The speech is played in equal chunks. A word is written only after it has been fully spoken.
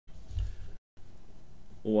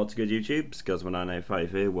What's good YouTube?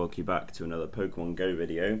 SKILZIN here, welcome you back to another Pokemon Go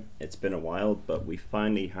video. It's been a while, but we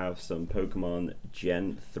finally have some Pokemon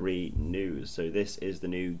Gen 3 news. So this is the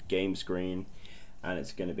new game screen, and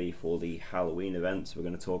it's going to be for the Halloween event, so we're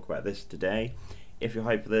going to talk about this today. If you're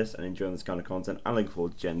hyped for this and enjoying this kind of content and looking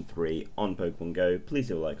forward to Gen 3 on Pokemon Go,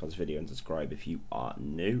 please leave a like on this video and subscribe if you are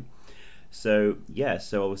new. So yeah,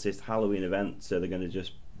 so obviously it's the Halloween event, so they're going to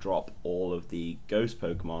just drop all of the ghost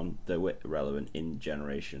Pokemon that were relevant in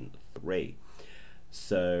Generation 3.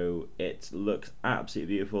 So it looks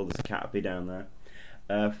absolutely beautiful. There's a Caterpie down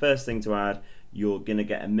there. First thing to add, you're going to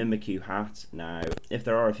get a Mimikyu hat. Now, if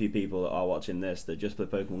there are a few people that are watching this that just play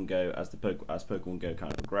Pokemon Go as Pokemon Go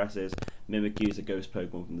kind of progresses, Mimikyu is a ghost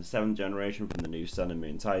Pokemon from the 7th generation from the new Sun and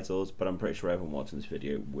Moon titles, but I'm pretty sure everyone watching this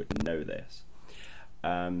video would know this.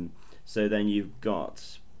 So then you've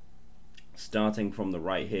got, starting from the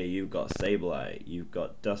right here, you've got Sableye, you've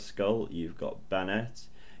got Duskull, you've got Banette,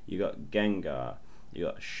 you've got Gengar, you've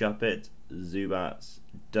got Shuppet, Zubats,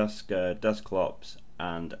 Dusclops,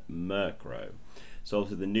 and Murkrow. So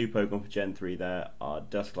obviously the new Pokemon for Gen 3 there are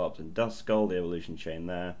Dusclops and Duskull, the evolution chain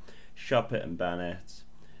there, Shuppet and Banette,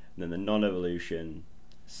 and then the non-evolution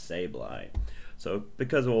Sableye. So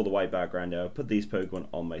because of all the white background there, I'll put these Pokemon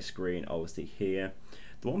on my screen, obviously here.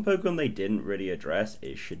 The one Pokemon they didn't really address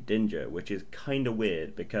is Shedinja, which is kind of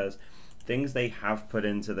weird because things they have put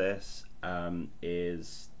into this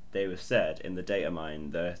is they have said in the data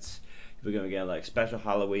mine that we're going to get like special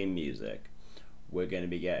Halloween music. We're going to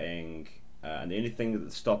be getting, and the only thing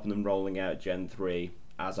that's stopping them rolling out Gen 3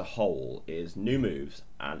 as a whole is new moves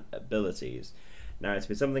and abilities. Now it's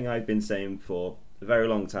been something I've been saying for a very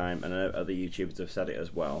long time, and I know other YouTubers have said it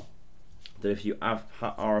as well, that if you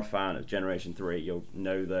are a fan of Generation 3, you'll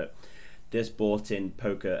know that this brought in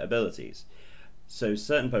poker abilities. So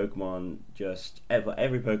certain Pokemon, just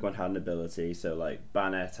every Pokemon had an ability. So like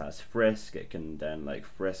Banette has Frisk, it can then like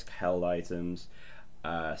frisk held items.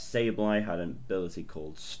 Sableye had an ability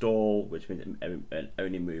called Stall, which means it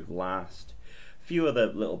only move last. A few other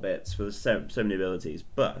little bits, but there's so many abilities.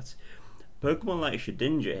 But Pokemon like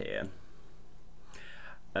Shedinja here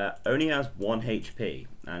only has 1 HP,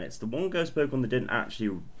 and it's the one ghost Pokemon that didn't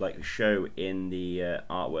actually like show in the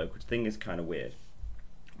artwork, which I think is kind of weird.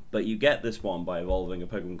 But you get this one by evolving a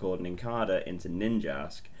Pokemon called Nincada into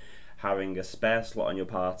Ninjask, having a spare slot on your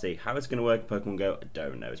party. How it's going to work in Pokemon Go, I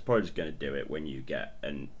don't know. It's probably just going to do it when you get a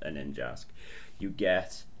Ninjask. You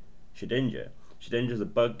get Shedinja. Shedinja is a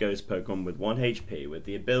bug ghost Pokemon with 1 HP with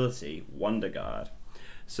the ability Wonder Guard.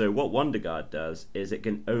 So what Wonder Guard does is it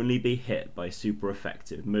can only be hit by super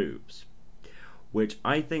effective moves, which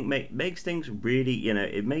I think makes things really,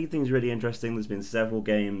 it made things really interesting. There's been several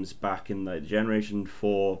games back in like Generation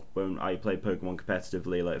 4 when I played Pokemon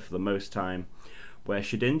competitively, like for the most time, where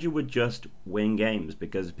Shedinja would just win games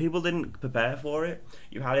because people didn't prepare for it.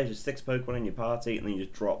 You had just 6 Pokemon in your party and then you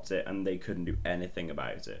just dropped it and they couldn't do anything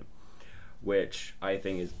about it, which I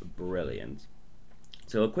think is brilliant.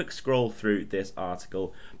 So a quick scroll through this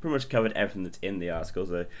article, pretty much covered everything that's in the article.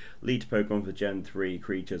 So lead to Pokemon for Gen 3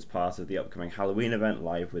 creatures part of the upcoming Halloween event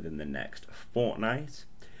live within the next fortnight.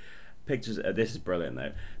 Pictures, this is brilliant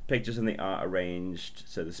though. Pictures in the art arranged.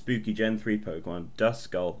 So the spooky Gen 3 Pokemon,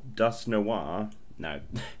 Duskull, Dusknoir. Now,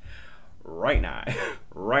 right now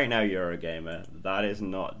Eurogamer, that is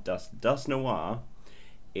not Dusknoir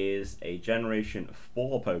is a Generation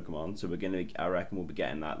 4 Pokemon, so I reckon we'll be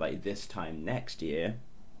getting that like this time next year,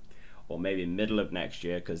 or maybe middle of next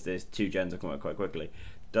year, because there's 2 gens that come out quite quickly.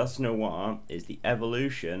 Dusknoir is the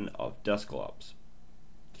evolution of Dusclops.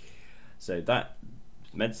 So that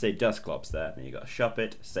meant to say Dusclops there, and you got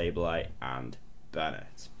Shuppet, Sableye, and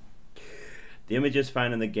Banette. The images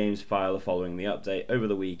found in the game's file are following the update over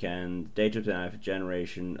the weekend. Data has been out for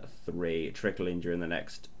Generation 3, trickling during the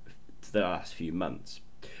last few months.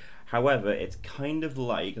 However, it's kind of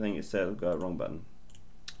like, I think it says, I've got the wrong button.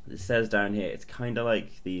 It says down here, it's kind of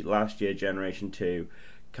like the last year Generation 2,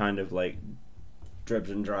 kind of like dribs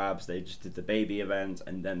and drabs. They just did the baby event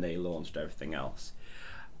and then they launched everything else.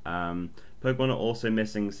 Pokemon are also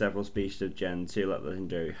missing several species of Gen 2, like the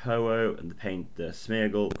legendary Ho-Oh and the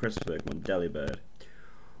Smeargle, Christmas Pokemon Delibird,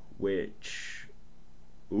 which,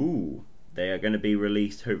 they are going to be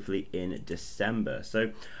released hopefully in December.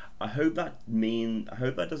 So I hope that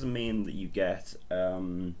doesn't mean that you get. I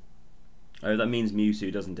hope that means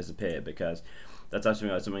Mewtwo doesn't disappear, because that's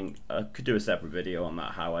actually something I could do a separate video on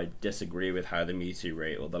that. How I disagree with how the Mewtwo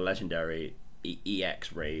raid or the legendary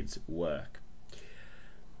EX raids work,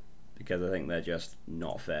 because I think they're just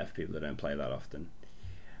not fair for people that don't play that often.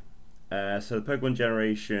 So the Pokemon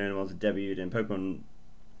generation was debuted in Pokemon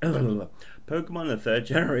the 3rd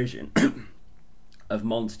generation of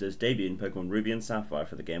monsters debuted in Pokemon Ruby and Sapphire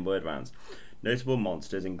for the Game Boy Advance. Notable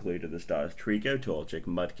monsters included the stars Trico, Torchic,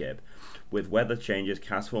 and Mudkip, with weather changes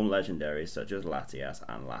cast form legendaries such as Latias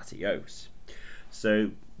and Latios.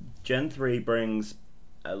 So Gen 3 brings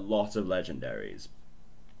a lot of legendaries.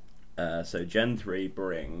 So Gen 3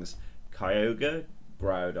 brings Kyogre,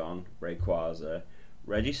 Groudon, Rayquaza,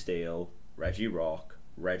 Registeel, Regirock,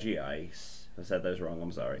 Regice, if I said those wrong,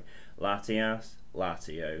 I'm sorry, Latias,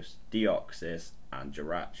 Latios, Deoxys, and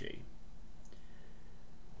Jirachi.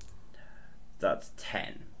 That's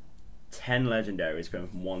 10. 10 legendaries coming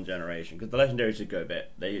from one generation, because the legendaries should go a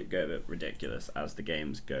bit ridiculous as the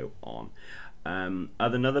games go on.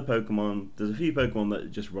 Another Pokemon, there's a few Pokemon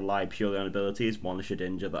that just rely purely on abilities. One is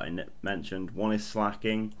Shedinja that I mentioned, one is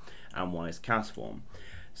Slacking, and one is Cast Form.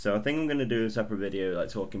 So I think I'm going to do a separate video like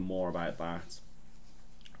talking more about that.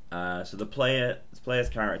 So the player's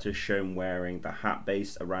character is shown wearing the hat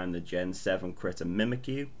based around the Gen 7 Critter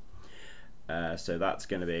Mimikyu. So that's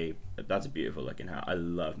a beautiful looking hat. I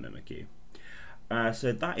love Mimikyu.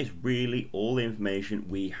 So that is really all the information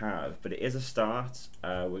we have, but it is a start.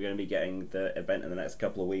 We're going to be getting the event in the next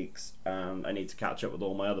couple of weeks. I need to catch up with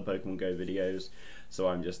all my other Pokemon Go videos, so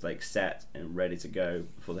I'm just like set and ready to go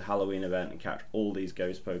for the Halloween event and catch all these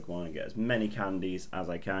ghost Pokemon and get as many candies as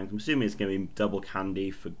I can. I'm assuming it's going to be double candy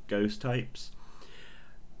for ghost types,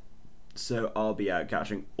 so I'll be out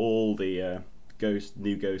catching all the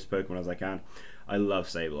new ghost Pokemon as I can. I love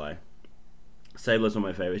Sableye. Sableye's one of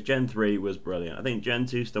my favourites. Gen 3 was brilliant. I think Gen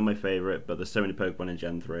 2 is still my favourite, but there's so many Pokemon in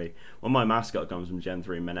Gen 3. Well, my mascot comes from Gen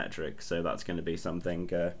 3 Manectric, so that's going to be something.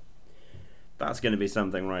 That's going to be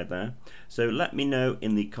something right there. So let me know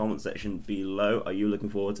in the comment section below. Are you looking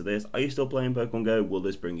forward to this? Are you still playing Pokemon Go? Will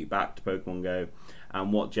this bring you back to Pokemon Go?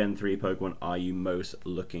 And what Gen 3 Pokemon are you most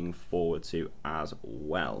looking forward to as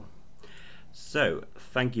well? So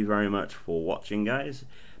thank you very much for watching, guys.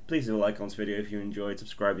 Please leave a like on this video if you enjoyed,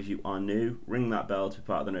 subscribe if you are new, ring that bell to be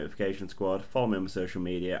part of the notification squad, follow me on my social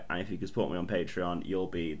media, and if you can support me on Patreon, you'll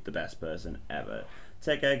be the best person ever.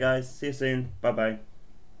 Take care, guys. See you soon. Bye bye.